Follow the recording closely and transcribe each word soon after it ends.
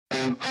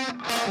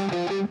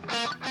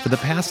For the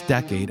past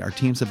decade, our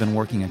teams have been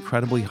working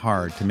incredibly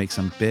hard to make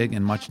some big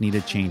and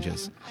much-needed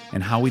changes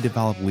in how we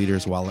develop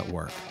leaders while at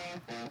work.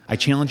 I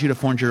challenge you to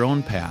forge your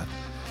own path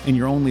in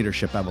your own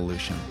leadership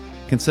evolution.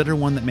 Consider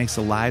one that makes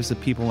the lives of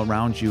people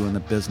around you in the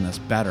business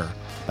better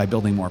by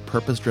building more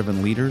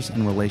purpose-driven leaders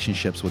and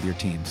relationships with your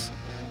teams.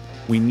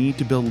 We need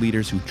to build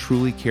leaders who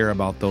truly care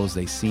about those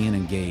they see and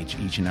engage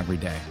each and every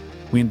day.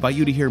 We invite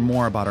you to hear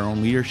more about our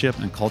own leadership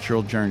and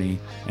cultural journey,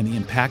 and the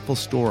impactful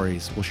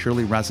stories will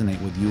surely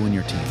resonate with you and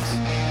your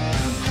teams.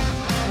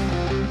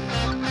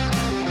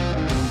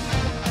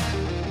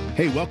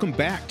 Hey, welcome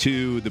back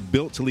to the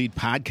Built to Lead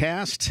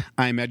podcast.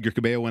 I'm Edgar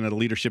Cabello, one of the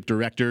leadership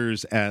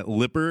directors at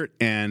Lippert,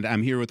 and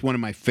I'm here with one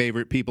of my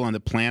favorite people on the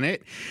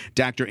planet,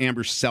 Dr.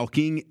 Amber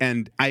Selking,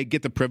 and I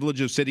get the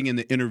privilege of sitting in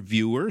the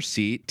interviewer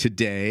seat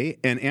today.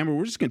 And Amber,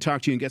 we're just going to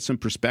talk to you and get some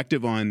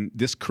perspective on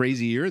this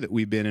crazy year that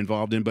we've been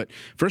involved in. But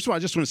first of all, I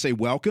just want to say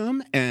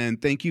welcome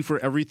and thank you for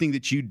everything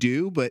that you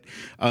do. But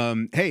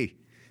hey,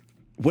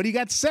 what do you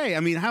got to say? I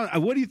mean,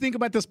 what do you think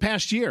about this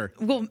past year?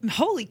 Well,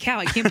 holy cow,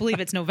 I can't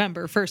believe it's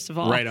November, first of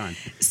all. Right on.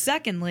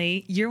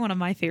 Secondly, you're one of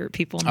my favorite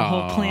people on the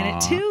whole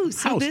planet, too.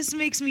 So this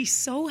makes me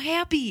so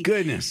happy.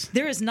 Goodness.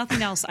 There is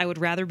nothing else I would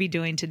rather be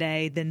doing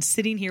today than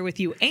sitting here with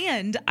you.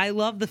 And I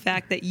love the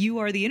fact that you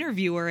are the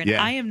interviewer and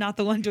I am not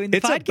the one doing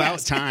the podcast. It's about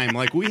time.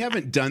 Like, we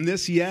haven't done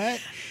this yet.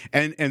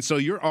 And so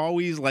you're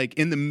always, like,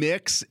 in the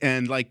mix.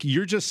 And, like,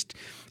 you're just,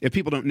 if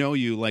people don't know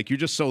you, like, you're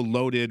just so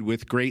loaded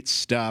with great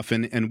stuff.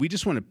 And we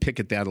just want to pick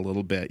at that a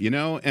little bit, you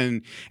know?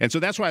 And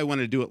so that's why I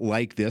wanted to do it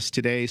like this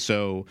today.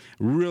 So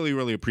really,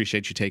 really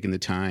appreciate you taking the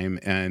time.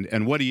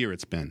 And what a year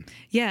it's been.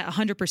 Yeah,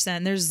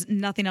 100%. There's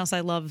nothing else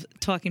I love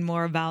talking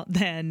more about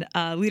than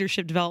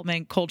leadership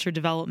development, culture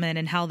development,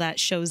 and how that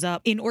shows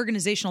up in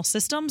organizational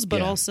systems,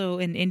 but also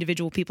in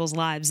individual people's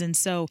lives. And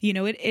so, you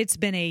know, it's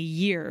been a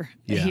year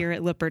here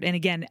at Lippert. And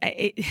again,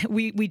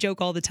 we joke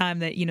all the time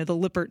that, you know, the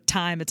Lippert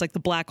time, it's like the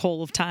black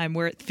hole of time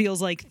where it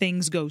feels like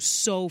things go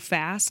so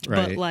fast,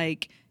 but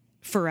like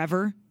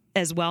forever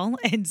as well.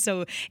 And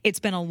so it's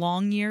been a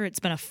long year. It's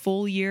been a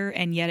full year.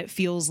 And yet it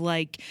feels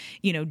like,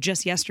 you know,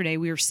 just yesterday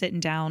we were sitting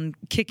down,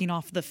 kicking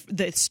off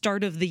the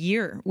start of the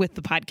year with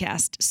the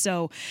podcast.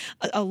 So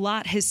a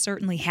lot has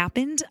certainly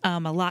happened. A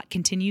lot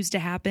continues to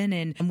happen.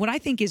 And what I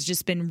think has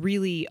just been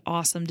really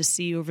awesome to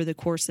see over the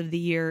course of the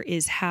year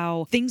is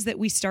how things that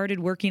we started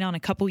working on a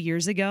couple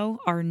years ago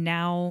are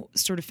now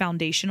sort of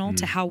foundational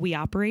to how we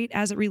operate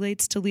as it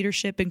relates to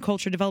leadership and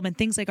culture development.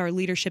 Things like our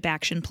leadership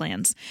action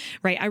plans,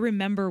 right? I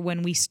remember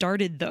when we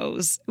started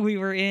those, we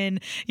were in,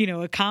 you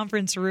know, a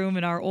conference room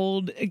in our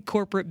old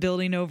corporate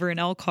building over in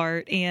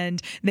Elkhart, and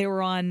they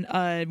were on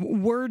a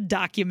Word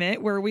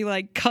document where we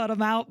like cut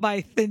them out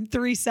by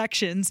 3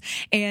 sections.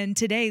 And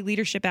today,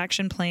 leadership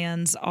action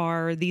plans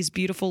are these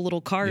beautiful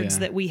little cards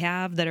that we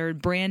have that are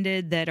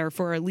branded, that are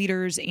for our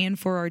leaders and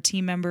for our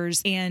team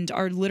members, and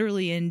are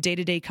literally in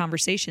day-to-day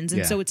conversations.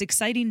 And so it's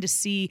exciting to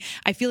see.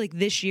 I feel like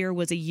this year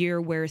was a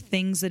year where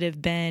things that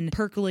have been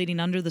percolating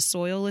under the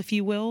soil, if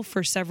you will,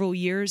 for several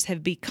years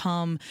have become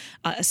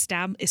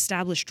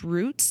established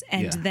roots,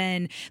 and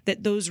then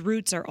that those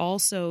roots are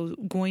also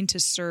going to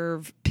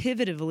serve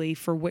pivotively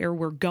for where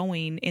we're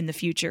going in the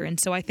future. And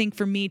so I think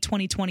for me,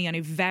 2020 on a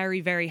very,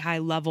 very high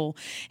level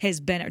has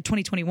been, or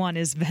 2021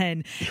 has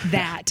been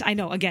that. I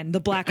know, again, the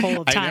black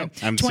hole of time.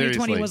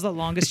 2020 was the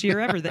longest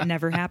year ever that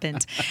never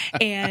happened.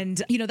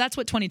 And, you know, that's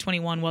what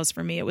 2021 was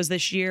for me. It was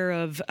this year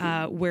of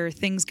where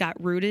things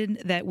got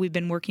rooted that we've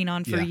been working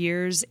on for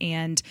years.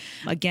 And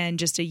again,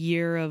 just a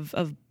year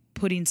of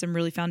putting some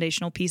really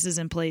foundational pieces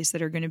in place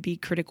that are going to be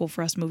critical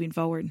for us moving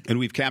forward. And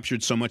we've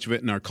captured so much of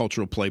it in our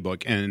cultural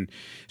playbook. And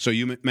so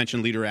you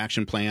mentioned leader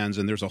action plans,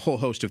 and there's a whole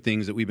host of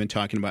things that we've been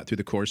talking about through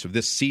the course of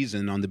this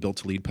season on the Built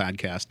to Lead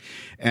podcast.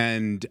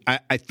 And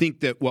I think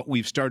that what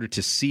we've started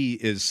to see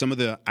is some of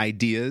the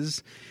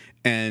ideas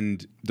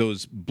and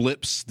those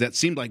blips that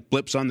seemed like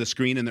blips on the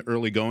screen in the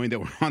early going that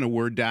were on a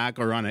Word doc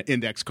or on an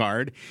index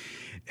card.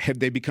 Have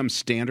they become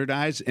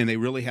standardized, and they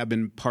really have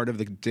been part of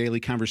the daily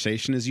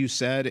conversation, as you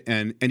said,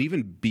 and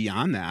even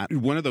beyond that,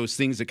 one of those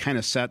things that kind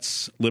of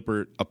sets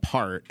Lippert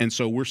apart. And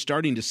so we're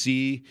starting to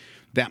see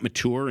that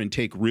mature and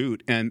take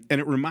root. And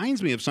it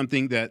reminds me of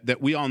something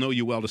that we all know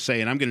you well to say,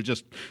 and I'm going to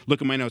just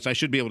look at my notes. I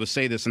should be able to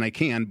say this, and I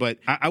can, but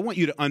I want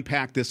you to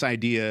unpack this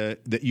idea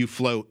that you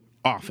float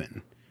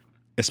often,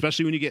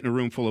 especially when you get in a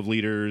room full of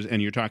leaders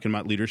and you're talking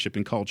about leadership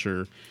and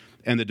culture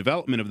and the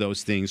development of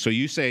those things. So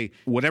you say,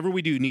 whatever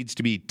we do needs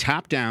to be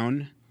top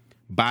down,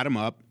 bottom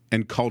up,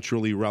 and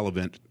culturally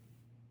relevant.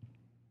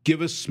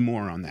 Give us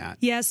more on that.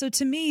 Yeah, so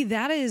to me,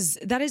 that is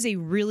a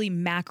really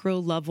macro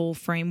level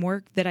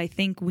framework that I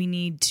think we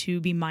need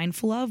to be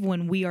mindful of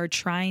when we are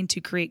trying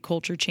to create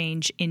culture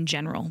change in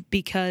general,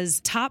 because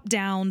top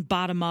down,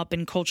 bottom up,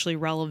 and culturally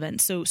relevant.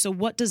 So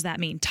what does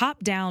that mean?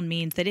 Top down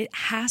means that it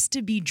has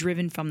to be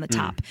driven from the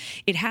top.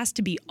 It has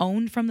to be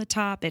owned from the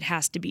top. It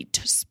has to be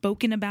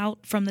spoken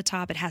about from the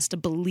top. It has to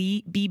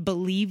be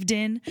believed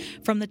in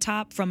from the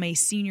top, from a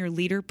senior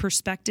leader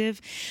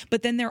perspective.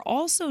 But then there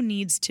also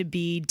needs to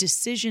be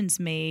decision decisions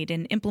made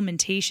and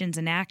implementations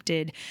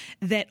enacted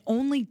that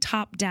only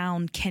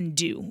top-down can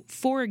do.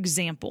 For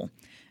example,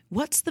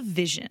 what's the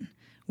vision?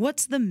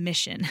 What's the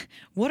mission?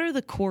 What are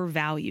the core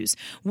values?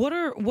 What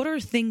are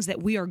things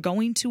that we are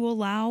going to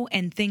allow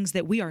and things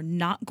that we are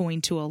not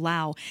going to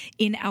allow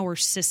in our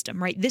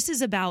system, right? This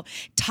is about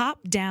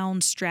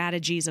top-down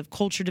strategies of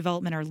culture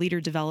development or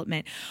leader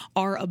development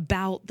are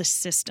about the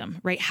system,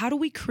 right? How do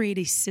we create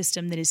a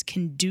system that is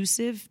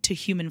conducive to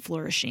human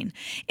flourishing?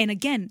 And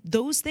again,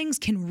 those things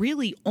can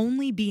really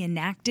only be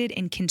enacted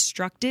and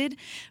constructed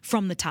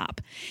from the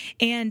top.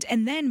 And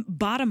then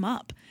bottom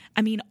up.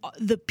 I mean,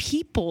 the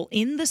people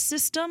in the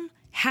system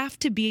have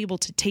to be able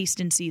to taste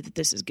and see that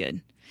this is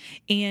good.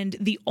 And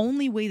the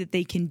only way that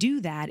they can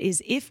do that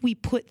is if we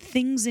put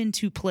things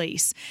into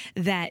place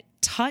that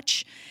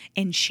touch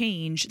and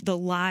change the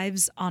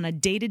lives on a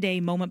day-to-day,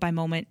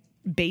 moment-by-moment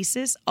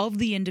basis of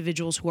the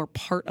individuals who are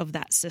part of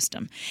that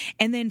system.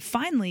 And then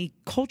finally,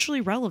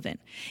 culturally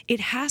relevant. It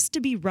has to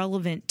be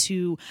relevant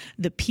to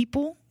the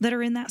people that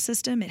are in that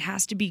system. It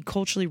has to be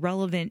culturally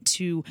relevant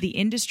to the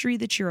industry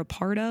that you're a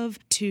part of,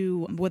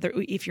 to whether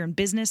if you're in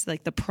business,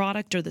 like the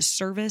product or the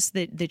service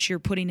that you're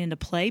putting into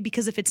play.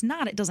 Because if it's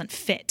not, it doesn't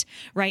fit,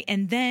 right?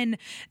 And then,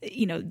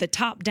 the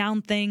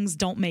top-down things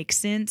don't make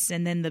sense.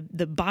 And then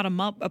the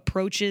bottom-up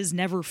approaches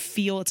never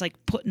feel, it's like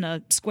putting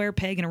a square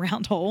peg in a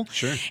round hole.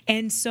 Sure.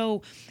 And so,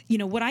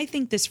 what I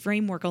think this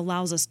framework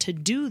allows us to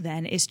do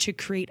then is to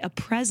create a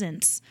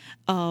presence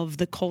of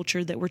the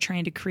culture that we're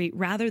trying to create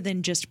rather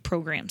than just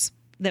programs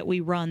that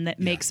we run that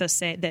makes us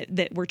say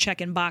that we're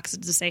checking boxes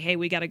to say, hey,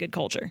 we got a good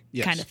culture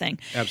kind of thing.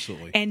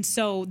 Absolutely. And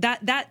so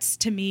that's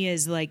to me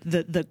is like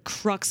the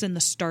crux and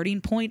the starting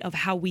point of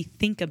how we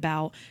think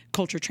about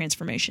culture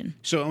transformation.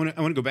 So I want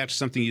to go back to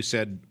something you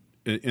said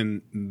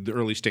in the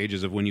early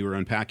stages of when you were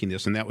unpacking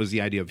this, and that was the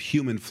idea of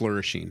human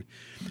flourishing.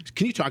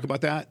 Can you talk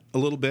about that a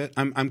little bit?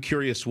 I'm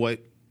curious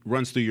what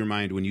runs through your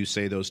mind when you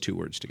say those two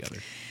words together.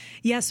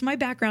 Yes, my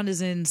background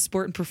is in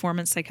sport and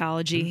performance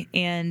psychology,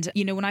 and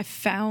when I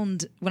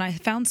found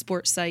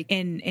sports psych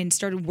and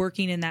started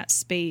working in that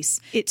space,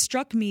 it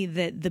struck me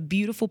that the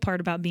beautiful part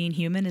about being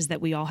human is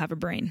that we all have a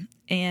brain.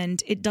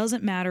 And it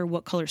doesn't matter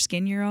what color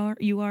skin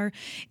you are.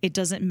 It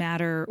doesn't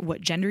matter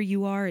what gender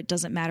you are. It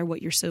doesn't matter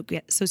what your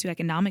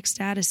socioeconomic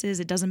status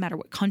is. It doesn't matter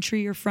what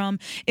country you're from.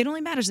 It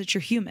only matters that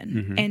you're human.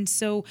 Mm-hmm. And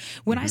so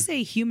when I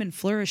say human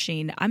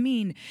flourishing, I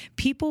mean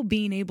people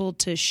being able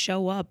to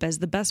show up as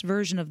the best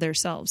version of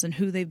themselves and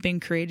who they've been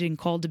created and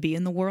called to be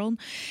in the world.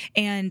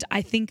 And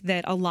I think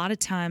that a lot of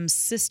times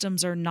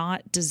systems are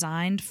not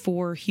designed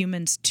for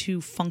humans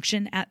to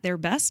function at their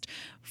best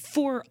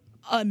for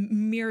a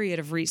myriad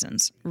of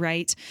reasons,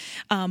 right?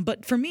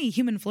 But for me,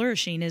 human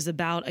flourishing is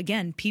about,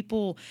 again,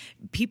 people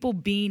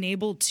being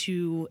able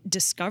to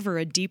discover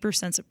a deeper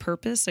sense of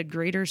purpose, a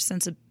greater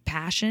sense of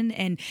passion,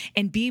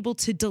 and be able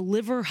to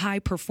deliver high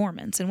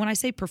performance. And when I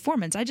say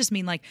performance, I just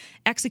mean like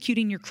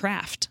executing your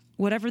craft,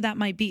 whatever that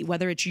might be,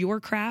 whether it's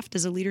your craft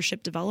as a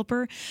leadership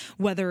developer,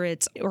 whether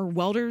it's our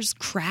welder's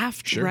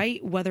craft, sure,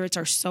 right? Whether it's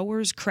our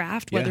sewer's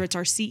craft, whether it's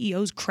our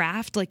CEO's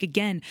craft. Like,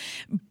 again,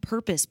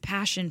 purpose,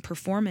 passion,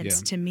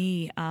 performance to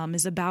me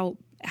is about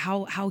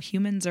how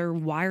humans are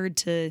wired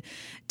to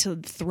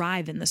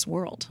thrive in this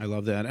world. I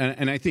love that.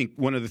 And I think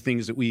one of the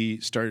things that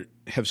we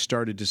have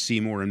started to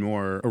see more and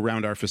more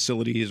around our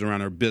facilities,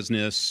 around our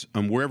business,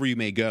 wherever you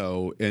may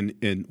go,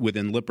 and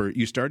within Lippert,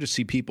 you start to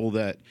see people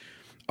that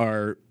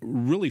are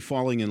really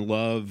falling in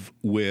love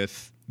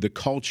with the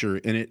culture,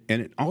 and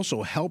it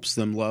also helps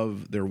them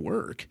love their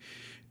work.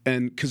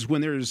 And because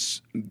when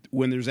there's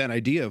that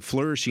idea of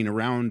flourishing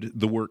around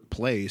the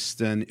workplace,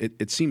 then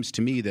it seems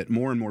to me that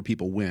more and more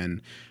people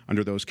win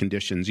under those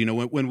conditions.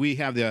 When we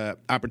have the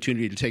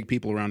opportunity to take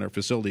people around our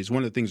facilities,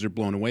 one of the things they're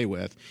blown away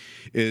with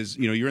is,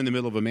 you're in the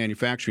middle of a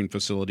manufacturing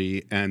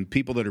facility, and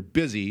people that are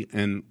busy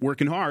and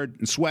working hard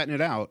and sweating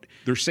it out,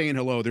 they're saying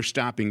hello, they're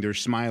stopping, they're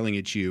smiling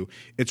at you.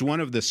 It's one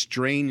of the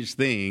strange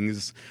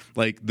things,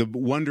 like the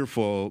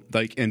wonderful,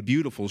 and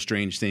beautiful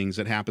strange things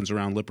that happens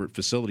around Lippert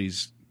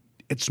facilities.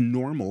 It's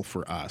normal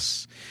for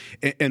us.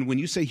 And when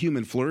you say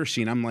human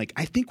flourishing, I'm like,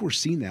 I think we're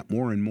seeing that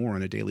more and more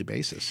on a daily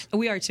basis.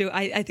 We are too.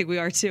 I think we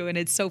are too. And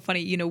it's so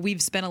funny.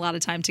 We've spent a lot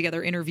of time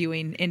together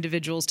interviewing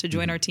individuals to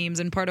join our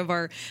teams. And part of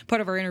our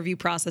interview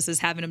process is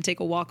having them take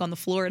a walk on the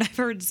floor. And I've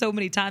heard so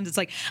many times, it's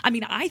like,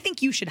 I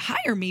think you should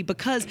hire me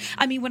because,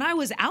 when I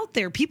was out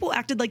there, people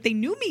acted like they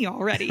knew me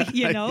already,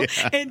 Yeah.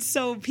 And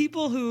so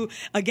people who,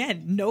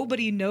 again,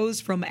 nobody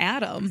knows from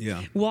Adam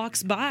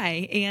walks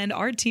by, and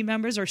our team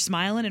members are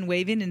smiling and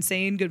waving and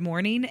saying good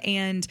morning,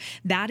 and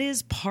that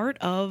is part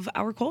of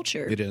our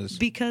culture. It is,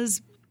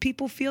 because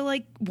people feel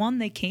like, one,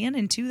 they can,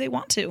 and two, they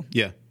want to.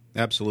 Yeah,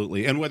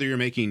 absolutely. And whether you're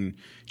making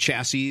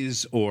chassis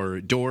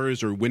or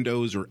doors or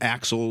windows or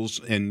axles,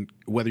 and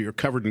whether you're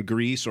covered in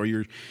grease or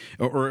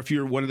if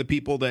you're one of the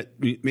people that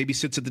maybe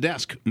sits at the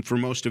desk for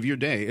most of your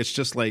day, it's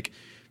just like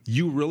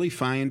you really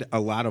find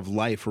a lot of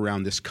life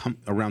around this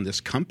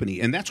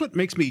company, and that's what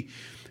makes me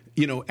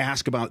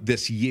ask about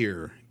this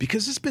year,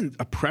 because it's been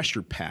a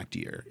pressure-packed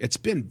year. It's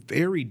been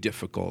very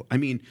difficult. I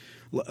mean,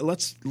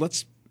 let's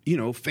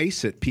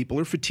face it. People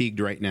are fatigued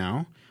right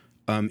now.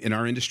 In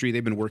our industry,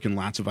 they've been working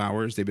lots of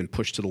hours. They've been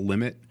pushed to the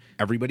limit.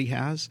 Everybody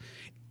has.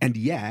 And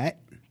yet,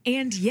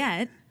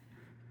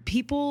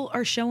 people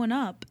are showing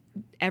up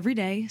every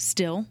day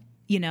still,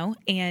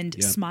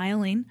 and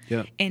smiling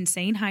and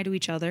saying hi to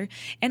each other.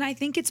 And I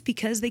think it's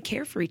because they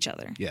care for each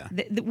other. Yeah.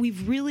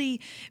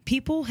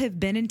 People have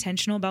been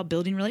intentional about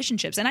building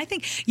relationships. And I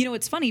think,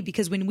 it's funny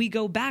because when we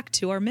go back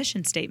to our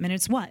mission statement,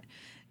 it's what?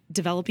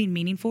 Developing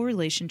meaningful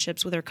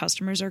relationships with our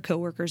customers, our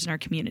coworkers, and our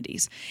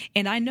communities.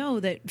 And I know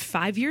that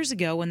 5 years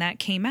ago when that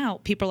came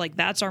out, people are like,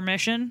 that's our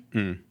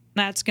mission.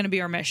 That's going to be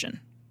our mission.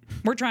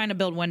 We're trying to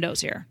build windows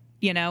here,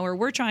 or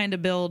we're trying to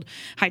build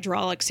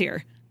hydraulics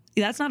here.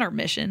 That's not our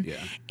mission.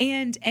 Yeah.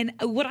 And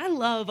what I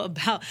love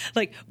about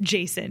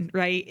Jason,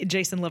 right?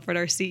 Jason Lifford,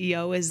 our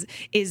CEO,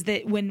 is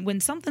that when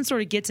something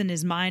sort of gets in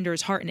his mind or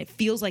his heart and it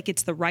feels like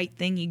it's the right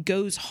thing, he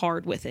goes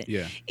hard with it.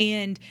 Yeah.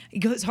 And he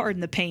goes hard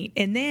in the paint.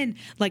 And then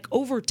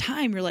over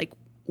time, you're like,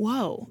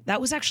 whoa,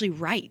 that was actually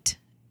right.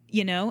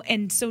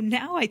 And so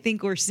now I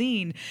think we're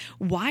seeing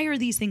why are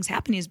these things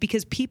happening is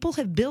because people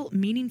have built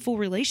meaningful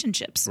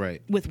relationships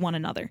with one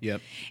another.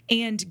 Yep.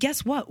 And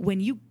guess what? When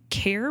you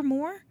care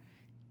more,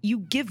 you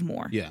give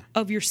more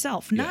of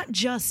yourself, not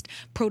just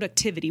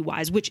productivity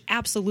wise, which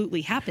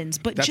absolutely happens,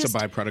 but that's a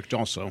byproduct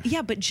also.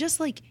 Yeah. But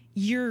just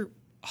your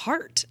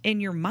heart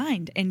and your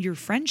mind and your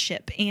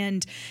friendship.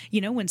 And,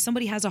 when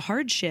somebody has a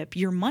hardship,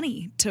 your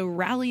money to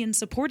rally and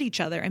support each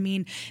other. I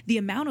mean, the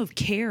amount of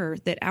care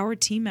that our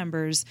team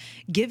members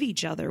give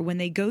each other when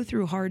they go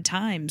through hard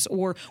times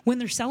or when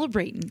they're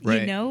celebrating,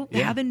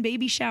 having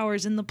baby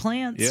showers in the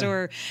plants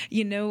or,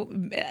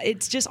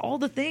 it's just all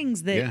the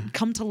things that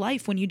come to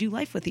life when you do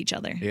life with each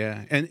other.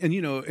 Yeah. And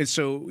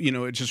so,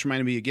 it just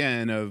reminded me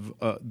again of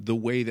the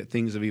way that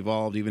things have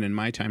evolved even in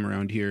my time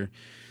around here.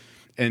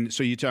 And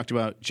so you talked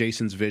about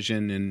Jason's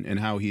vision and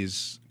how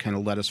he's kind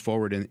of led us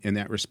forward in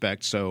that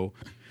respect. So,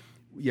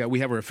 we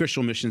have our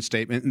official mission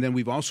statement, and then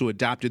we've also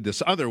adopted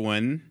this other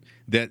one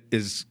that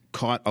has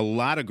caught a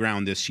lot of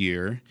ground this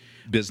year,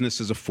 business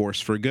as a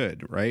force for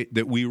good, right?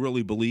 That we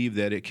really believe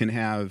that it can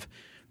have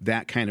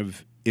that kind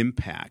of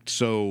impact.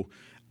 So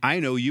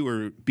I know you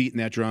were beating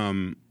that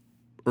drum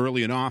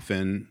early and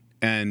often,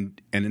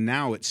 and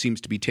now it seems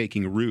to be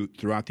taking root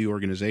throughout the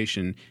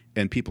organization,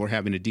 and people are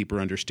having a deeper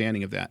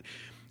understanding of that.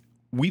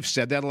 We've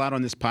said that a lot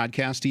on this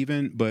podcast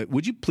even, but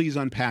would you please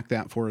unpack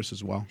that for us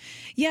as well?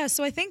 Yeah,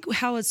 so I think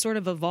how it's sort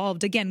of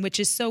evolved, again, which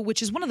is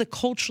one of the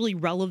culturally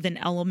relevant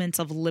elements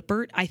of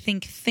Lippert. I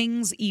think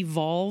things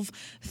evolve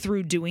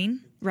through doing,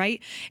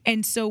 right?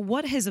 And so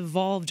what has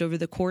evolved over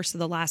the course of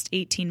the last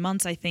 18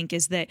 months, I think,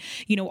 is that,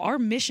 our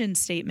mission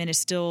statement is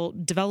still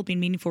developing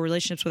meaningful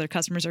relationships with our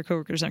customers, our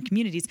coworkers, our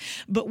communities.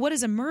 But what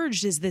has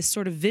emerged is this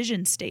sort of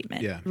vision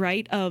statement,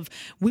 right? Of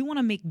we want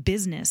to make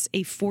business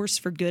a force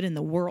for good in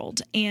the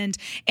world. And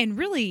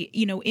really,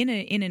 in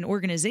an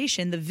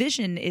organization, the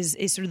vision is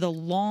sort of the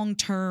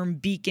long-term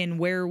beacon.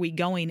 Where are we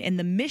going? And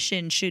the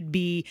mission should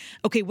be,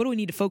 okay, what do we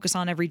need to focus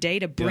on every day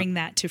to bring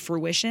that to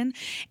fruition?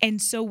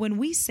 And so when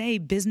we say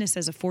business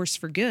as a force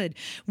for good,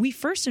 we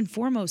first and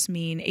foremost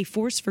mean a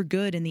force for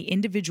good in the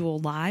individual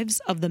lives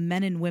of the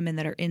men and women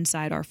that are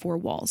inside our four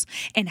walls.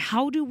 And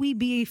how do we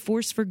be a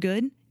force for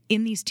good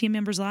in these team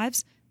members'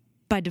 lives?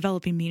 By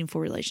developing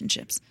meaningful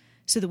relationships,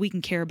 so that we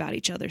can care about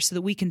each other, so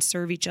that we can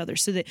serve each other,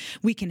 so that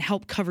we can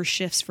help cover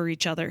shifts for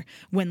each other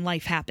when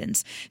life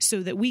happens,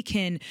 so that we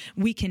can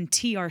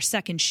tee our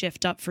second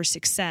shift up for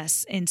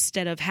success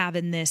instead of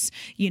having this,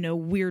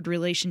 weird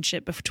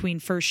relationship between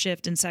first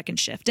shift and second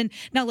shift. And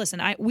now listen,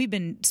 we've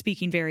been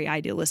speaking very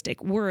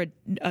idealistic. We're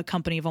a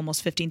company of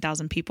almost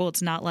 15,000 people.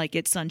 It's not like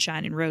it's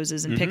sunshine and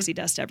roses and pixie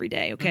dust every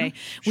day, okay?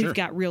 Mm-hmm. Sure. We've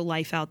got real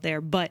life out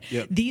there. But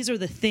these are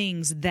the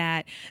things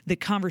that the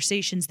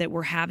conversations that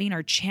we're having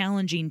are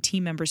challenging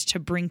team members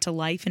to bring to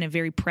life in a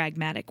very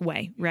pragmatic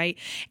way, right?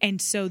 And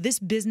so this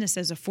business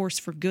as a force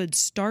for good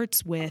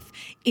starts with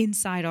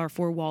inside our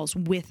four walls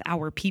with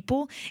our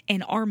people,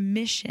 and our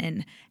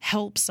mission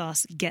helps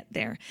us get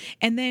there.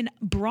 And then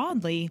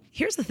broadly,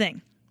 here's the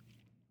thing.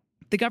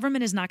 The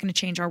government is not going to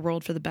change our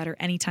world for the better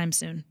anytime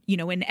soon.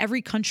 In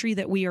every country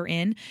that we are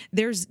in,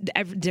 there's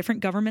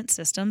different government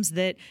systems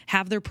that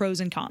have their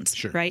pros and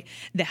cons, right?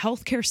 The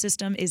healthcare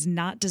system is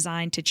not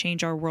designed to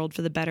change our world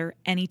for the better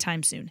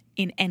anytime soon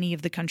in any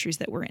of the countries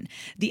that we're in.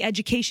 The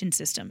education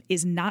system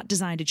is not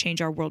designed to change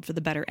our world for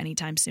the better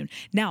anytime soon.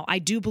 Now, I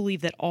do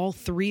believe that all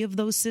three of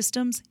those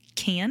systems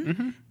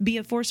can be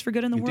a force for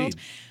good in the world.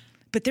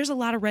 But there's a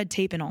lot of red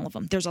tape in all of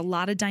them. There's a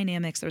lot of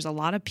dynamics. There's a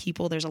lot of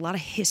people. There's a lot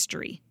of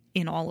history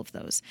in all of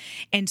those.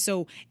 And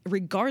so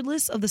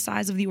regardless of the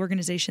size of the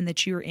organization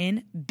that you're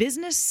in,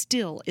 business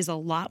still is a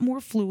lot more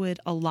fluid,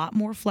 a lot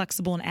more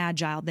flexible and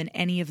agile than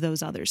any of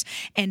those others.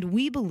 And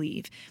we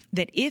believe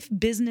that if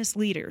business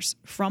leaders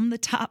from the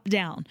top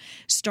down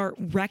start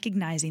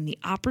recognizing the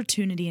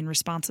opportunity and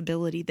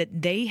responsibility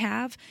that they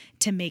have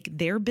to make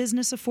their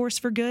business a force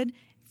for good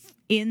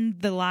in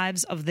the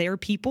lives of their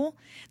people,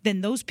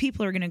 then those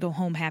people are going to go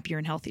home happier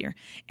and healthier.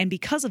 And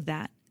because of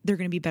that, they're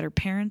going to be better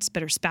parents,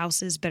 better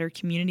spouses, better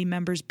community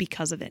members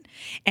because of it.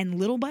 And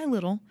little by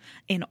little,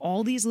 in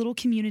all these little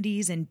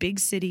communities and big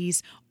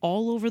cities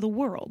all over the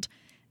world,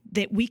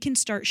 that we can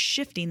start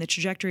shifting the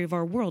trajectory of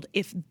our world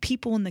if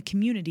people in the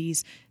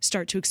communities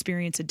start to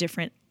experience a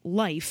different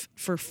life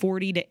for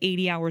 40 to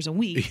 80 hours a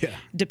week,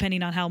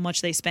 depending on how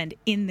much they spend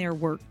in their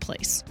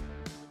workplace.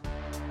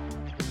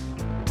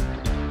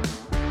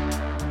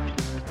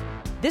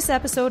 This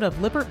episode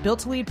of Lippert Built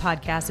to Lead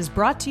podcast is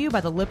brought to you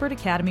by the Lippert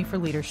Academy for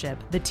Leadership,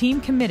 the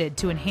team committed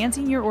to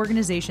enhancing your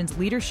organization's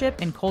leadership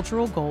and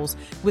cultural goals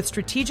with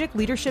strategic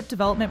leadership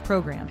development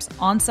programs,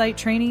 on-site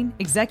training,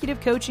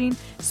 executive coaching,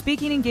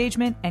 speaking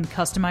engagement, and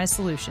customized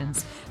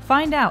solutions.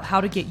 Find out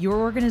how to get your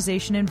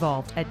organization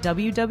involved at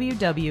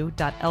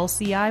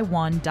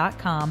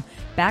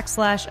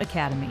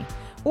www.lci1.com/academy.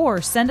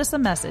 Or send us a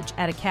message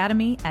at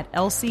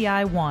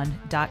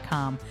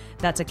academy@lci1.com.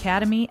 That's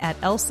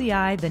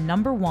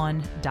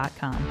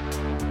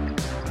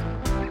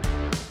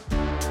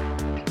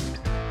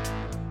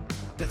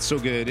academy@lci1.com. That's so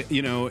good,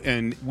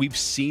 and we've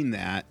seen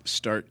that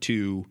start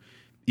to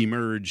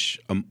emerge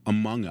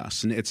among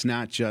us. And it's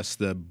not just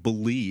the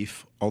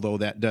belief, although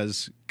that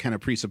does kind of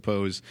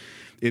presuppose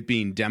it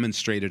being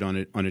demonstrated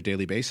on a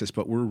daily basis,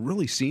 but we're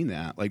really seeing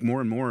that like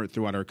more and more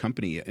throughout our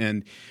company.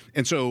 And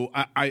so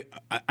I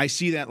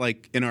see that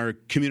like in our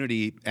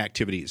community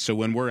activities. So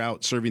when we're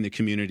out serving the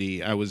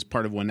community, I was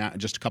part of one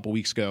just a couple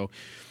weeks ago.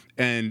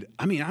 And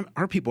I mean,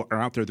 our people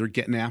are out there, they're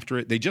getting after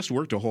it. They just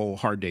worked a whole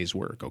hard day's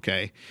work,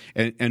 okay?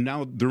 And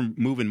now they're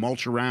moving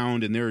mulch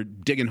around and they're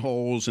digging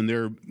holes and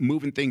they're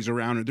moving things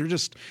around. And they're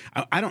just,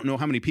 I don't know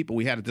how many people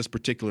we had at this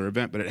particular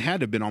event, but it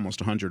had to have been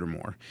almost 100 or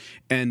more.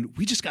 And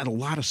we just got a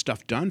lot of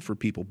stuff done for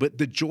people. But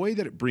the joy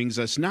that it brings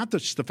us, not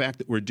just the fact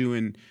that we're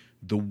doing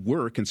the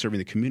work and serving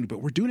the community,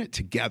 but we're doing it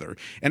together.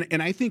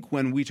 And I think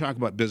when we talk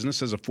about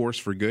business as a force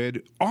for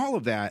good, all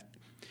of that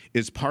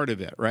is part of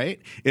it,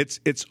 right?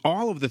 It's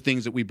all of the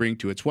things that we bring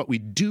to it. It's what we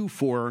do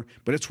for,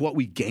 but it's what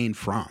we gain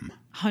from.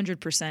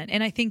 100%.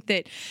 And I think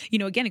that,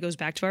 again, it goes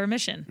back to our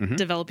mission,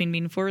 developing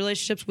meaningful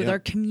relationships with our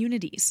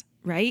communities,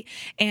 right?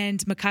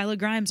 And Michaela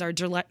Grimes, our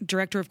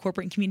Director of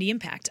Corporate and Community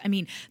Impact. I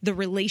mean, the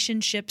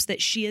relationships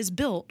that she has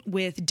built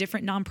with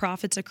different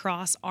nonprofits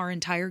across our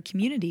entire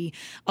community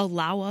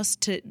allow us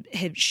to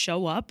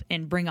show up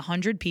and bring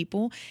 100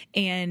 people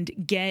and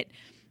get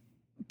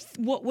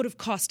what would have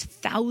cost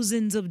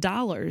thousands of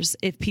dollars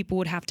if people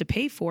would have to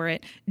pay for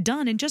it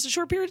done in just a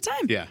short period of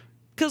time. Yeah.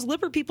 Because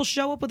Lippert people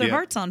show up with their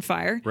hearts on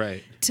fire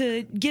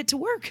to get to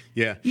work.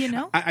 Yeah.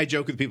 I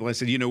joke with people. I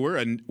said,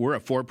 we're a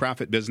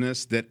for-profit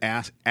business that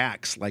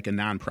acts like a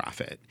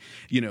nonprofit,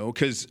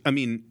 because, I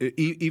mean,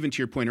 even to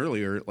your point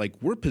earlier, like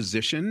we're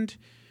positioned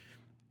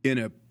in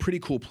a pretty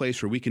cool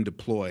place where we can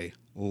deploy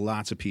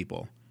lots of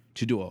people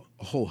to do a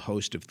whole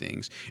host of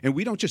things. And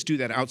we don't just do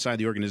that outside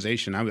the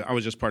organization. I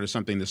was just part of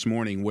something this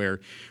morning where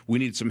we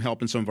needed some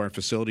help in some of our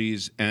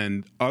facilities,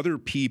 and other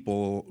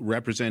people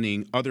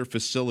representing other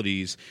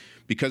facilities,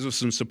 because of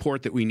some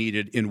support that we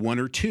needed in one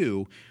or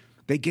two,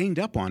 they ganged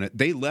up on it.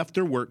 They left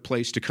their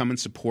workplace to come and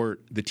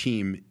support the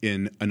team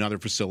in another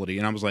facility.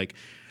 And I was like,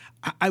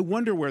 I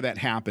wonder where that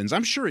happens.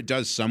 I'm sure it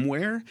does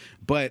somewhere,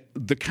 but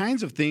the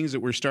kinds of things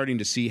that we're starting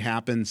to see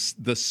happen,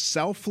 the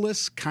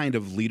selfless kind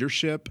of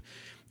leadership,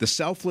 the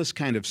selfless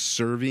kind of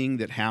serving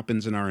that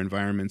happens in our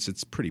environments,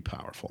 it's pretty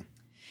powerful.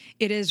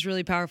 It is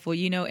really powerful,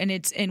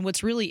 and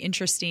what's really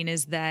interesting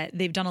is that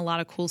they've done a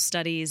lot of cool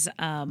studies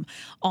on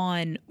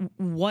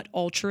what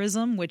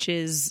altruism, which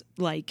is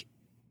like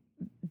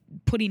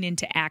putting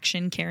into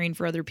action, caring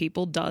for other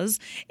people, does.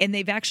 And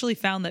they've actually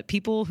found that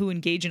people who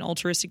engage in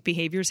altruistic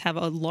behaviors have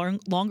a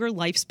longer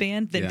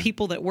lifespan than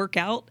people that work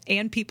out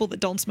and people that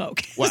don't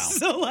smoke. Wow.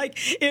 So, like,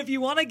 if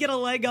you want to get a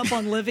leg up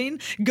on living,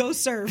 go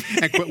serve.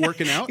 And quit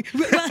working out?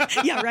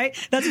 Yeah, right?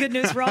 That's good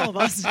news for all of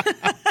us.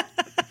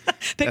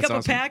 Pick up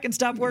a pack and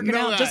stop working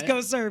out. Just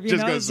go serve.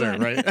 Just go serve,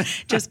 right?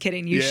 Just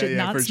kidding. You should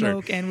not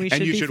smoke, and we should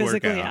be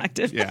physically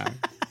active. Yeah.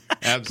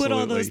 Absolutely. Put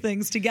all those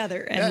things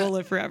together and we'll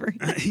live forever.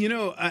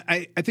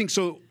 I think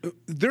so.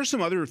 There's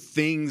some other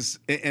things,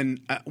 and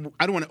I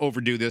don't want to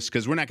overdo this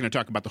because we're not going to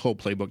talk about the whole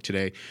playbook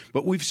today,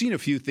 but we've seen a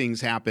few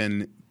things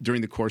happen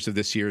during the course of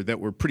this year that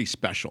were pretty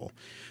special.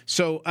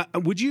 So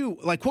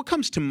what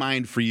comes to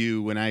mind for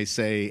you when I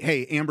say,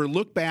 hey, Amber,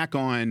 look back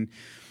on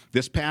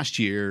this past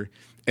year,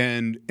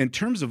 and in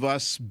terms of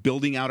us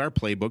building out our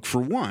playbook,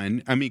 for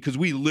one, I mean, because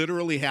we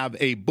literally have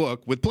a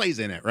book with plays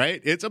in it,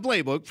 right? It's a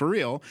playbook for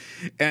real.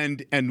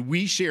 And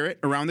we share it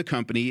around the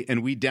company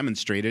and we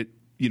demonstrate it,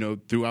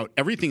 throughout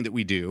everything that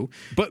we do.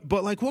 But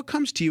like, what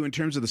comes to you in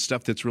terms of the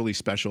stuff that's really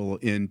special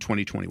in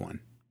 2021?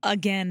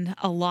 Again,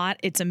 a lot.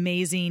 It's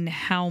amazing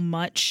how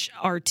much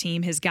our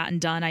team has gotten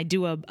done. I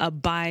do a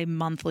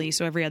bi-monthly,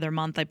 so every other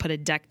month I put a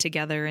deck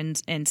together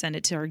and send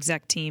it to our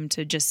exec team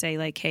to just say,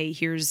 like, hey,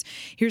 here's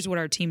what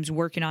our team's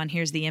working on.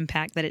 Here's the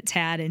impact that it's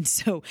had. And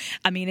so,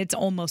 I mean, it's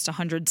almost a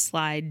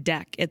 100-slide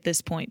deck at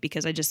this point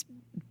because I just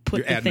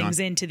put the things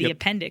into the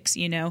appendix,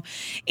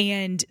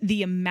 and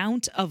the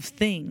amount of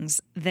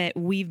things that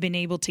we've been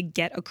able to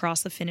get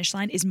across the finish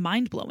line is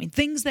mind-blowing.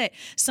 Things that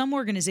some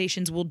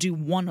organizations will do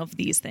one of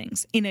these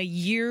things in a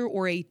year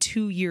or a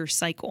 2-year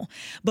cycle.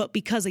 But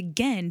because,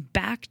 again,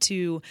 back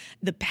to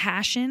the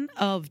passion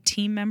of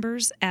team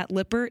members at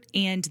Lippert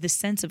and the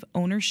sense of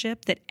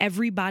ownership that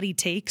everybody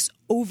takes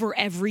over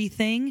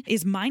everything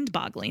is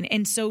mind-boggling.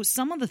 And so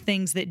some of the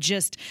things that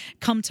just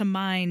come to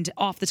mind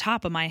off the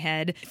top of my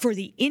head for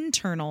the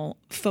internal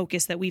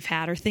focus that we've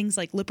had are things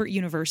like Lippert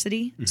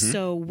University. Mm-hmm.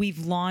 So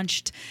we've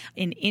launched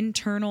an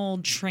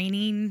internal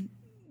training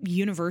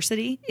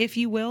university, if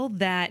you will,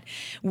 that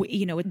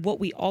what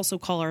we also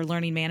call our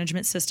learning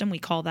management system. We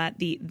call that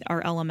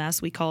our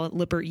LMS. We call it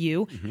Lippert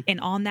U. Mm-hmm. And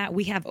on that,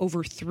 we have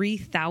over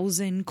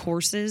 3,000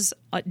 courses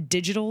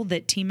digital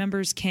that team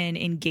members can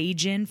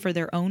engage in for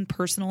their own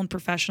personal and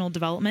professional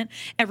development.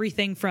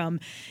 Everything from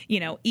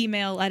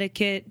email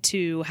etiquette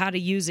to how to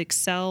use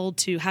Excel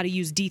to how to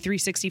use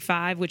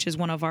D365, which is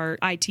one of our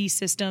IT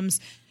systems,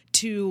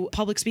 to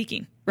public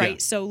speaking, right? Yeah.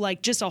 So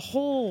just a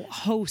whole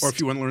host. Or if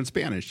you want to learn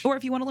Spanish.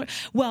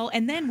 Well,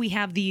 and then we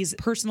have these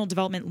personal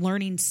development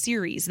learning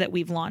series that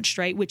we've launched,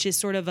 right? Which is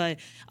sort of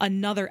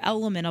another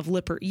element of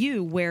Lippert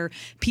U, where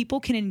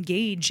people can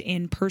engage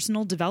in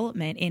personal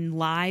development in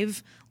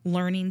live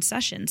learning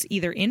sessions,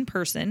 either in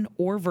person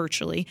or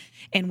virtually.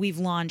 And we've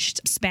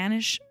launched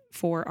Spanish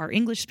for our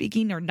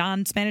English-speaking or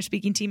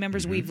non-Spanish-speaking team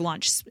members. Mm-hmm. We've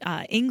launched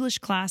English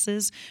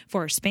classes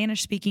for our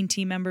Spanish-speaking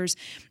team members.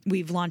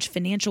 We've launched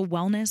financial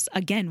wellness.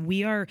 Again,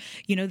 we are,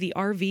 the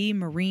RV,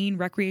 marine,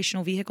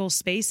 recreational vehicle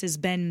space has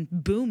been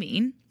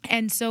booming.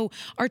 And so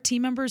our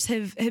team members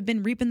have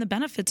been reaping the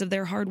benefits of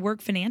their hard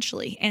work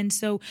financially. And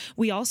so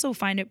we also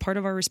find it part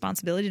of our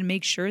responsibility to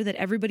make sure that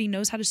everybody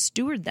knows how to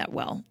steward that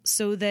well,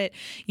 so that,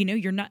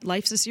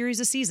 life's a series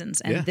of seasons,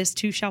 and this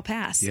too shall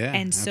pass. Yeah,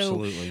 and so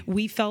absolutely.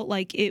 We felt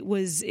like it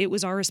was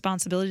our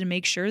responsibility to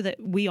make sure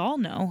that we all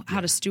know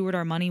how to steward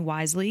our money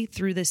wisely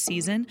through this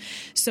season.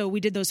 So we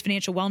did those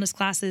financial wellness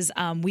classes.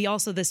 We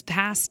also, this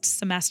past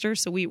semester,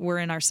 so we were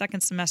in our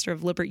second semester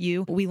of Lippert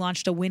U, we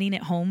launched a Winning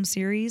at Home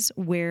series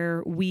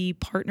where we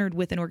partnered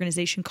with an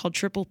organization called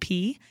Triple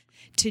P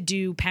to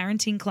do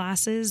parenting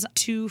classes,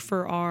 2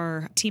 for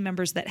our team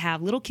members that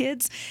have little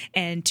kids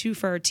and 2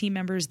 for our team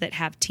members that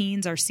have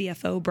teens. Our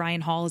CFO,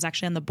 Brian Hall, is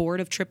actually on the board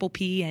of Triple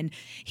P, and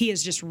he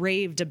has just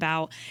raved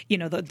about,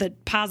 the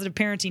positive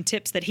parenting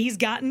tips that he's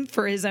gotten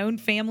for his own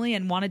family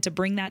and wanted to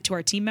bring that to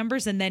our team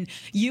members. And then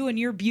you and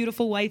your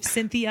beautiful wife,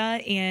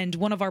 Cynthia, and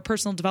one of our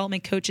personal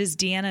development coaches,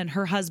 Deanna, and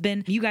her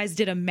husband, you guys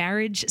did a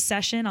marriage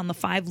session on the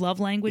 5 love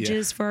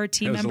languages for our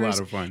team members. It was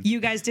a lot of fun. You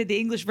guys did the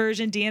English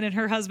version. Deanna and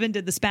her husband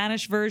did the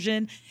Spanish version.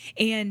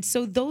 And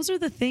so those are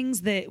the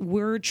things that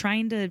we're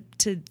trying to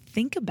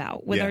think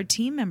about with our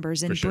team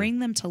members and bring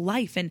them to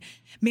life. And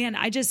man,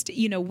 I just,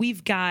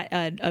 we've got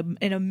an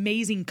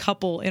amazing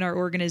couple in our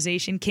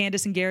organization,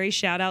 Candace and Gary,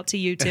 shout out to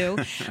you too.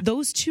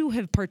 Those two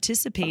have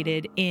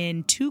participated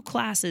in 2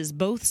 classes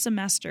both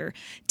semester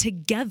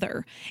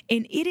together.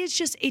 And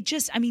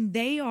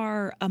they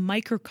are a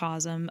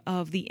microcosm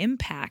of the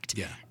impact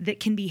that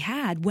can be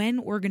had when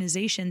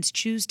organizations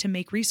choose to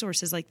make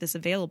resources like this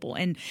available.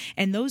 And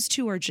those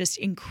two are just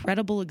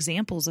incredible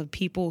examples of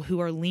people who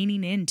are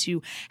leaning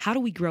into how do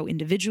we grow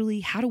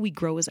individually? How do we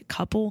grow as a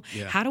couple?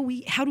 Yeah. How do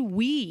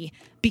we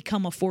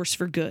become a force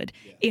for good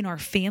in our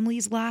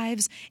families'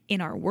 lives,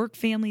 in our work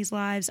families'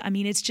 lives? I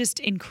mean, it's just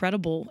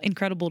incredible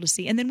to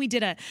see. And then we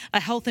did a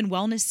health and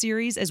wellness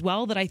series as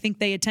well that I think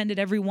they attended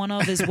every one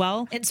of as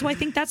well. And so I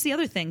think that's the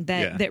other thing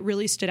that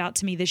really stood out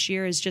to me this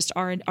year is just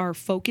our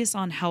focus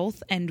on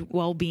health and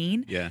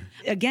well-being. Yeah.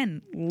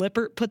 Again,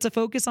 Lippert puts a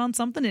focus on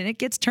something and it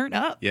gets turned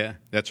up. Yeah,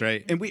 that's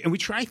right. And we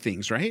try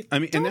things, right? I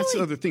mean, totally. And that's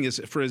the other thing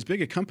is, for as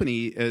big a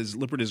company as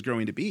Lippert is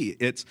growing to be,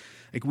 it's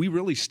like we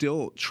really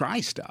still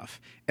try stuff.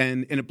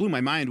 And it blew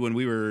my mind when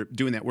we were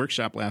doing that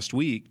workshop last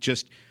week,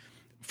 just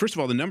first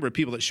of all, the number of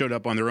people that showed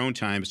up on their own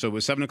time. So it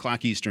was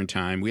 7:00 Eastern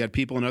time. We had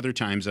people in other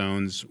time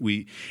zones.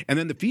 And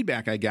then the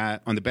feedback I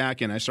got on the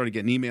back end, I started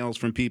getting emails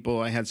from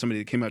people. I had somebody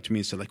that came up to me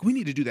and said, we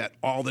need to do that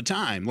all the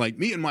time.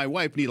 Me and my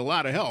wife need a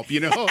lot of help,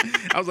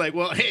 I was like,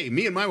 well, hey,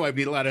 me and my wife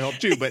need a lot of help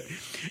too. But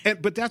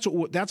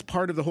that's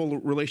part of the whole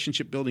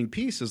relationship building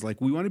piece is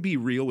we want to be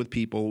real with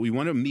people. We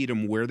want to meet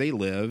them where they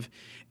live.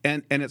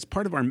 And it's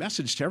part of our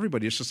message to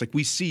everybody. It's just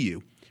we see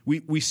you.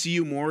 We see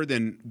you more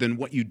than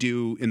what you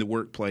do in the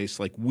workplace.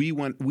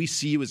 We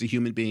see you as a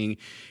human being,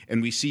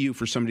 and we see you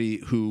for somebody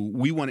who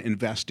we want to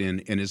invest in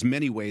as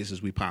many ways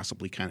as we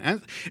possibly can.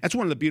 And that's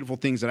one of the beautiful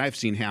things that I've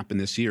seen happen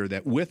this year,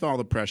 that with all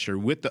the pressure,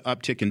 with the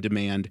uptick in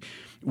demand,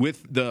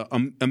 with the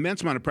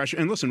immense amount of pressure,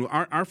 and listen,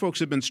 our folks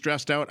have been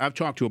stressed out. I've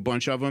talked to a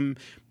bunch of them,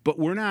 but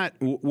we're not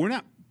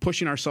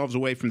pushing ourselves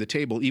away from the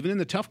table, even in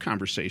the tough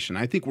conversation.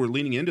 I think we're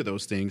leaning into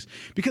those things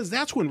because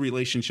that's when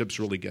relationships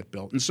really get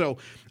built. And so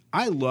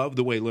I love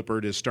the way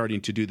Lippert is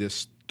starting to do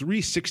this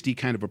 360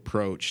 kind of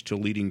approach to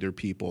leading their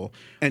people,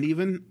 and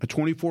even a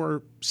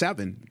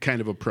 24/7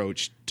 kind of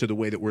approach to the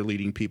way that we're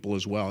leading people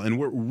as well. And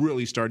we're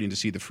really starting to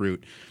see the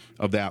fruit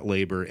of that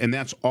labor. And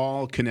that's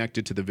all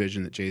connected to the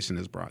vision that Jason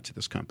has brought to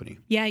this company.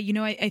 Yeah,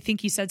 I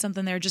think you said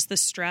something there, just the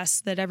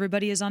stress that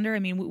everybody is under. I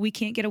mean, we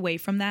can't get away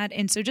from that.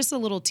 And so just a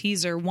little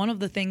teaser, one of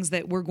the things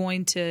that we're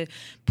going to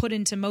put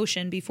into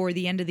motion before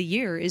the end of the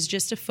year is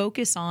just to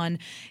focus on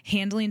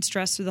handling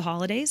stress through the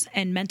holidays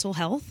and mental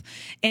health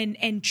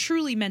and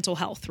truly mental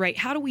health, right?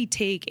 How do we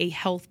take a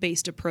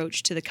health-based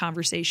approach to the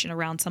conversation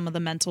around some of the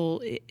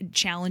mental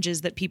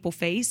challenges that people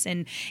face,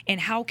 and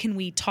how can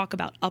we talk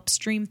about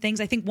upstream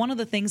things? I think one of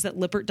the things that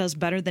Lippert does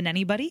better than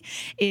anybody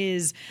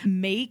is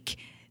make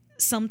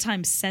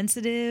sometimes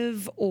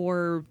sensitive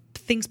or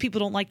things people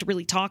don't like to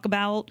really talk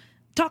about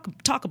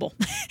talkable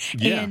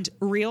and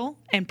real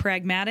and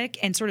pragmatic,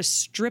 and sort of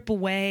strip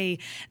away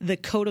the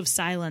code of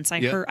silence.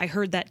 I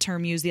heard that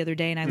term used the other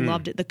day, and I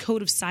loved it. The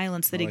code of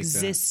silence that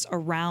exists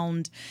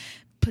around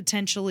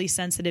potentially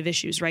sensitive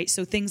issues, right?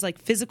 So things like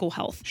physical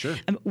health. Sure.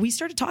 We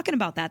started talking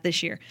about that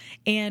this year,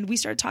 and we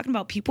started talking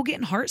about people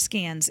getting heart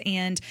scans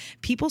and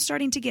people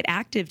starting to get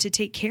active to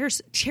take care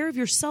of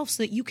yourself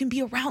so that you can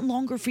be around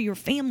longer for your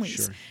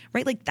families,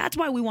 right? Like that's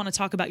why we want to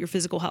talk about your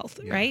physical health,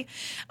 right?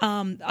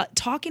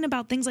 Talking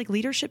about things like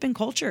leadership and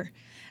culture.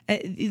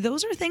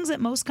 Those are things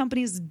that most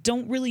companies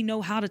don't really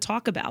know how to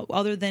talk about,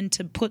 other than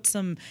to put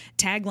some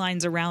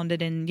taglines around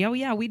it and,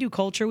 we do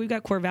culture, we've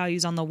got core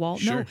values on the wall.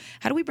 Sure. No,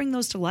 how do we bring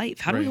those to life?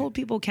 How do we hold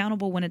people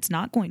accountable when it's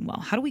not going well?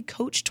 How do we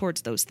coach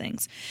towards those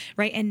things,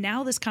 right? And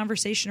now this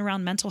conversation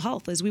around mental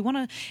health is we want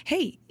to,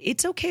 hey,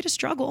 it's okay to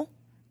struggle.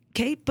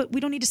 Okay, but we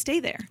don't need to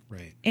stay there.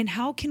 Right. And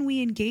how can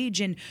we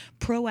engage in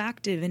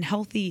proactive and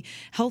healthy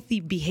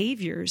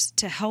behaviors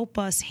to help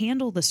us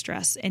handle the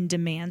stress and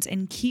demands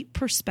and keep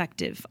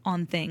perspective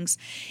on things,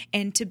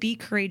 and to be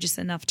courageous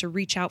enough to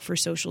reach out for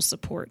social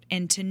support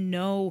and to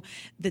know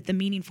that the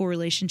meaningful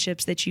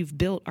relationships that you've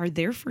built are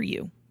there for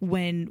you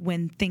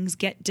when things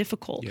get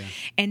difficult. Yeah.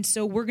 And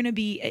so we're going to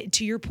be,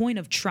 to your point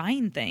of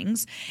trying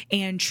things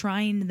and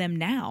trying them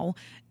now,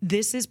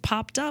 this has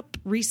popped up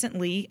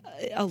recently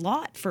a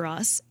lot for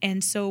us.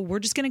 And so we're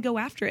just going to go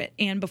after it.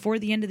 And before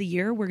the end of the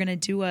year, we're going to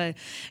do a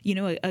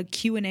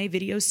Q&A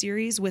video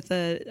series with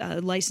a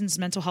licensed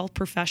mental health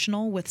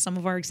professional with some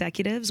of our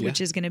executives,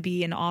 which is going to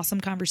be an awesome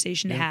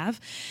conversation to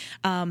have.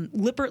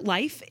 Lippert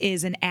Life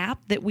is an app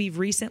that we've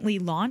recently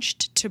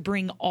launched to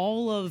bring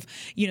all of,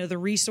 the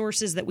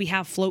resources that we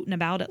have floating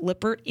about at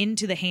Lippert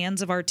into the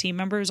hands of our team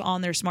members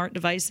on their smart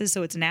devices.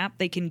 So it's an app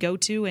they can go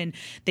to and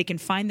they can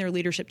find their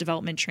leadership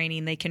development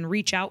training. They can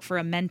reach out for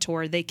a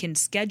mentor. They can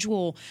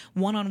schedule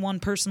one-on-one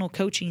personal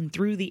coaching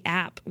through the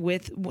app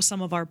with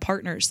some of our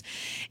partners.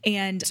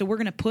 And so we're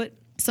going to put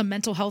some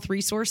mental health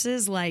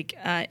resources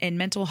and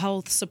mental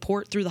health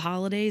support through the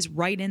holidays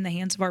right in the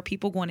hands of our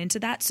people going into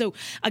that. So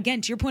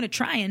again, to your point of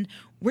trying,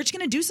 we're just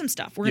going to do some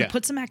stuff. We're going to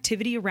put some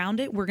activity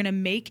around it. We're going to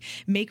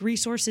make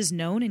resources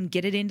known and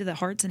get it into the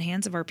hearts and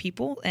hands of our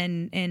people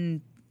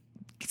and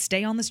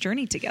stay on this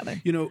journey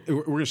together. We're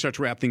going to start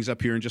to wrap things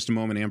up here in just a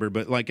moment, Amber.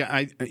 But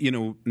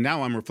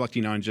now I'm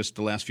reflecting on just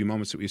the last few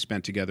moments that we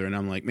spent together, and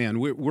I'm like,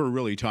 man, we're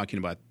really talking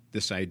about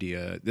this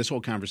idea. This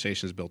whole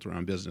conversation is built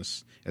around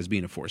business as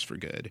being a force for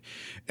good,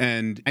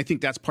 and I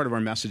think that's part of our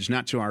message,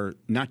 not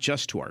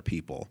just to our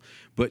people,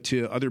 but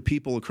to other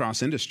people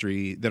across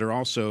industry that are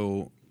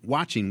also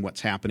watching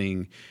what's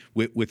happening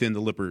within the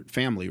Lippert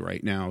family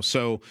right now.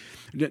 So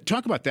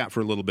talk about that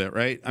for a little bit,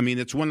 right? I mean,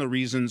 it's one of the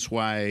reasons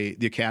why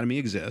the Academy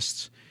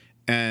exists,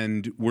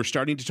 and we're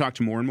starting to talk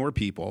to more and more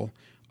people,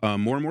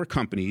 more and more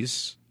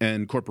companies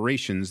and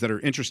corporations that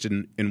are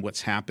interested in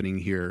what's happening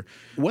here.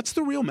 What's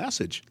the real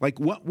message? Like,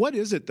 what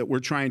is it that we're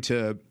trying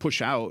to push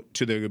out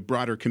to the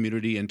broader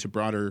community and to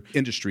broader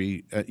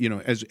industry,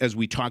 as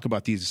we talk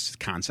about these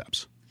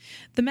concepts?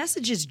 The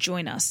message is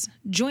join us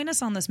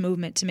on this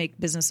movement to make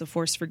business a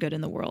force for good in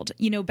the world.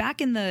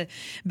 Back in the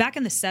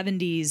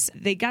 70s,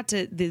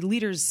 the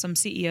leaders, some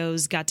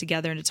CEOs got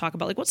together and to talk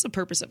about what's the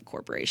purpose of a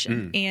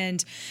corporation.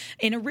 And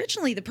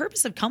originally the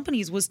purpose of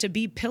companies was to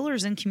be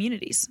pillars in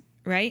communities.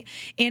 Right.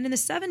 And in the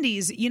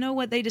 70s,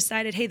 what they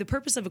decided, hey, the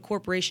purpose of a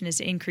corporation is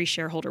to increase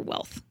shareholder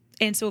wealth.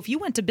 And so if you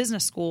went to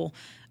business school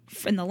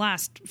in the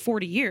last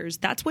 40 years,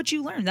 that's what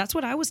you learned. That's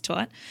what I was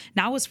taught.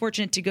 Now, I was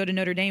fortunate to go to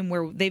Notre Dame,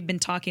 where they've been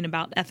talking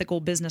about ethical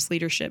business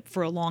leadership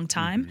for a long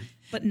time,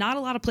 but not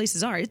a lot of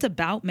places are. It's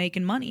about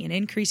making money and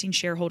increasing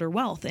shareholder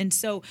wealth. And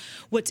so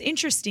what's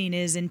interesting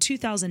is in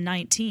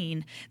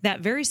 2019, that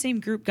very same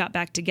group got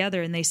back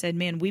together and they said,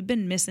 man, we've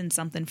been missing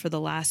something for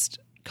the last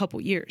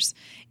couple years.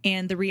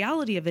 And the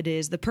reality of it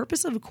is the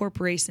purpose of a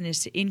corporation is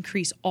to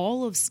increase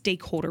all of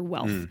stakeholder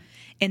wealth.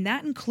 And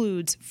that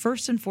includes,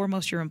 first and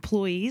foremost, your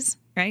employees,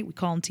 right? We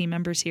call them team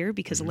members here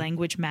because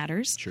language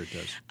matters. Sure it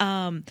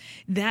does.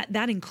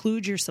 That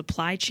includes your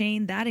supply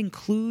chain. That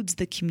includes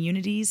the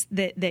communities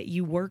that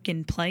you work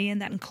and play in.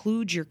 That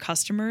includes your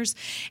customers.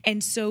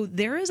 And so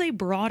there is a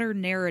broader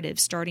narrative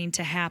starting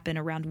to happen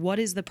around what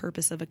is the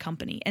purpose of a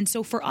company. And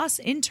so for us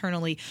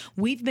internally,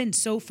 we've been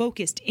so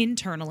focused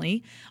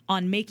internally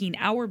on making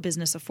our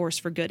business a force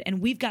for good.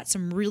 And we've got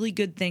some really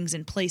good things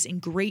in place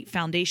and great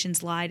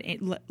foundations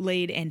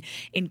laid and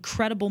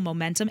incredible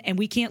momentum. And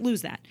we can't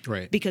lose that.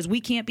 Right. Because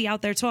we can't be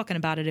out there talking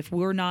about it if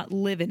we're not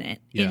living it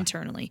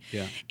internally.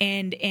 Yeah.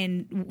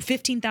 And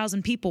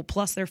 15,000 people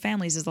plus their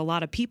families is a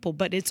lot of people,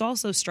 but it's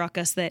also struck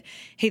us that,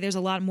 hey, there's a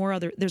lot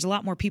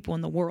more people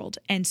in the world.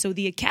 And so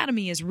the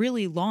Academy is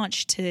really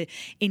launched to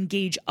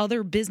engage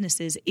other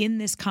businesses in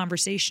this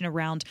conversation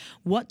around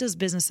what does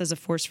business as a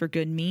force for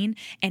good mean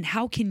and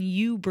how can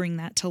you bring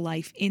that to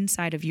life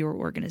inside of your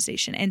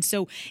organization. And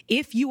so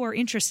if you are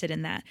interested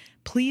in that,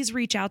 please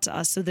reach out to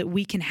us so that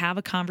we can have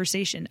a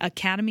conversation.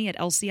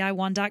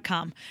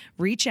 Academy@lci1.com.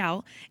 Reach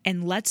out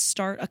and let's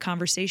start a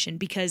conversation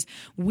because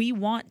we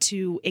want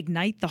to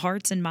ignite the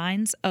hearts and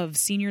minds of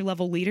senior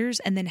level leaders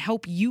and then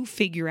help you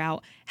figure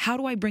out, how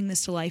do I bring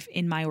this to life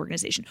in my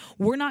organization?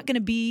 We're not going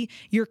to be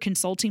your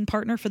consulting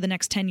partner for the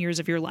next 10 years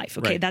of your life.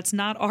 Okay. Right. That's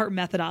not our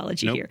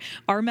methodology here.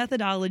 Our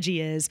methodology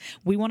is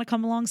we want to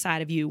come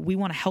alongside of you. We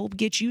want to help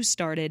get you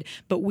started,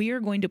 but we are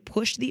going to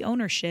push the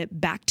ownership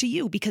back to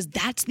you because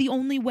that's the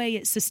only way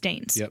it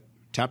sustains. Yep.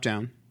 Top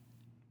down,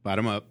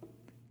 bottom up.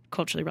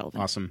 Culturally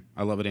relevant. Awesome.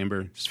 I love it,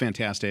 Amber. It's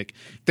fantastic.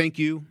 Thank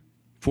you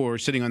for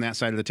sitting on that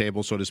side of the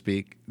table, so to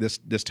speak, this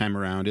time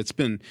around. It's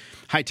been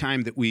high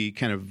time that we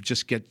kind of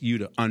just get you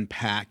to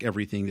unpack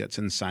everything that's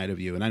inside of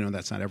you. And I know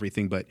that's not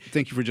everything, but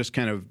thank you for just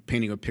kind of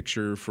painting a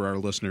picture for our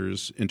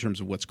listeners in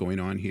terms of what's going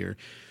on here.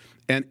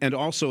 And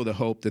also the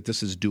hope that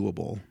this is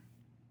doable.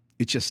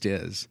 It just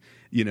is,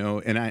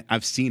 and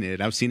I've seen it.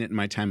 I've seen it in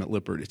my time at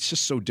Lippert. It's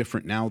just so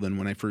different now than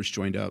when I first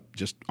joined up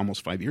just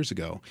almost 5 years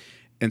ago.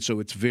 And so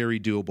it's very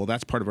doable.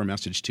 That's part of our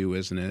message too,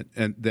 isn't it?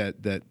 And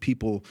that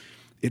people,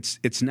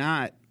 it's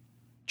not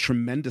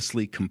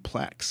tremendously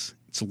complex.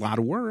 It's a lot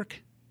of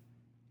work.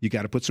 You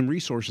got to put some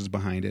resources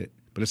behind it,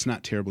 but it's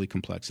not terribly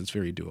complex. It's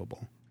very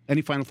doable.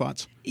 Any final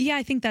thoughts? Yeah,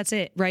 I think that's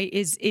it, right?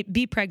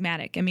 Be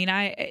pragmatic. I mean,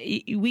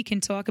 we can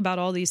talk about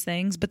all these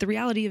things, but the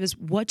reality is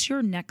what's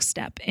your next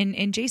step?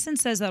 And Jason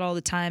says that all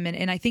the time.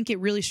 And I think it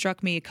really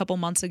struck me a couple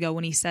months ago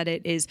when he said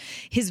it is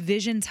his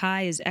vision's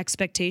high, his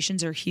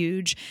expectations are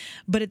huge.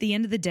 But at the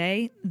end of the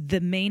day,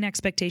 the main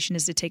expectation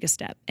is to take a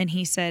step. And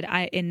he said,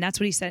 and that's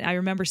what he said. I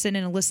remember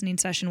sitting in a listening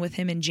session with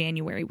him in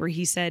January where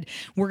he said,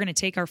 we're going to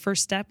take our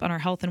first step on our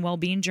health and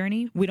well-being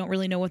journey. We don't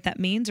really know what that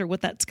means or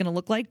what that's going to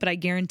look like, but I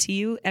guarantee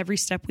you every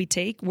step we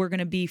take, we're going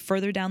to be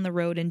further down the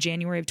road in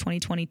January of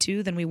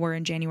 2022 than we were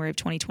in January of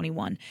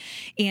 2021.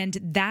 And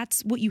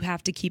that's what you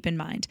have to keep in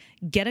mind.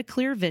 Get a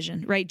clear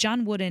vision, right?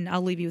 John Wooden,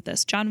 I'll leave you with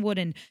this. John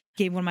Wooden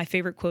gave one of my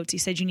favorite quotes. He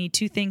said, you need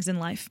two things in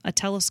life, a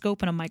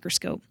telescope and a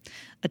microscope.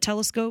 A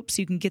telescope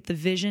so you can get the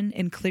vision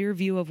and clear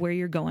view of where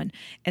you're going,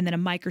 and then a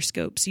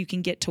microscope so you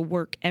can get to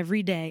work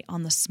every day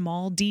on the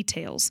small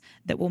details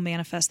that will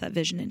manifest that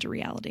vision into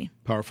reality.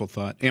 Powerful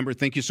thought. Amber,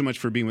 thank you so much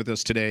for being with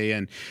us today.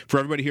 And for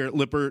everybody here at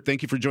Lippert,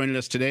 thank you for joining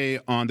us today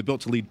on the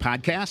Built to Lead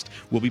podcast.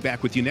 We'll be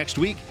back with you next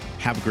week.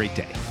 Have a great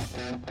day.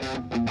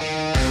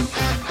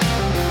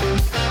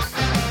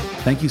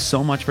 Thank you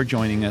so much for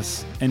joining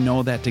us, and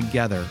know that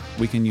together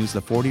we can use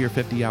the 40 or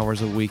 50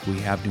 hours a week we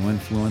have to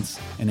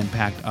influence and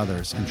impact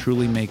others and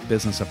truly make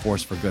business a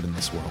force for good in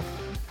this world.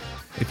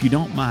 If you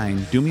don't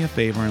mind, do me a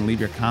favor and leave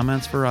your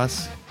comments for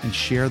us and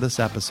share this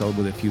episode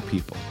with a few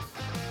people.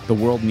 The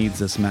world needs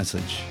this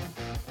message.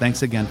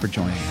 Thanks again for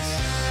joining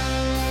us.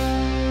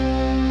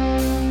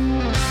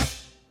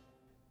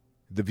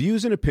 The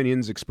views and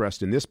opinions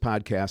expressed in this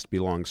podcast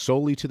belong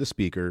solely to the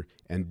speaker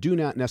and do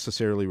not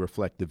necessarily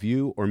reflect the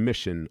view or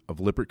mission of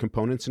Lippert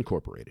Components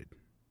Incorporated.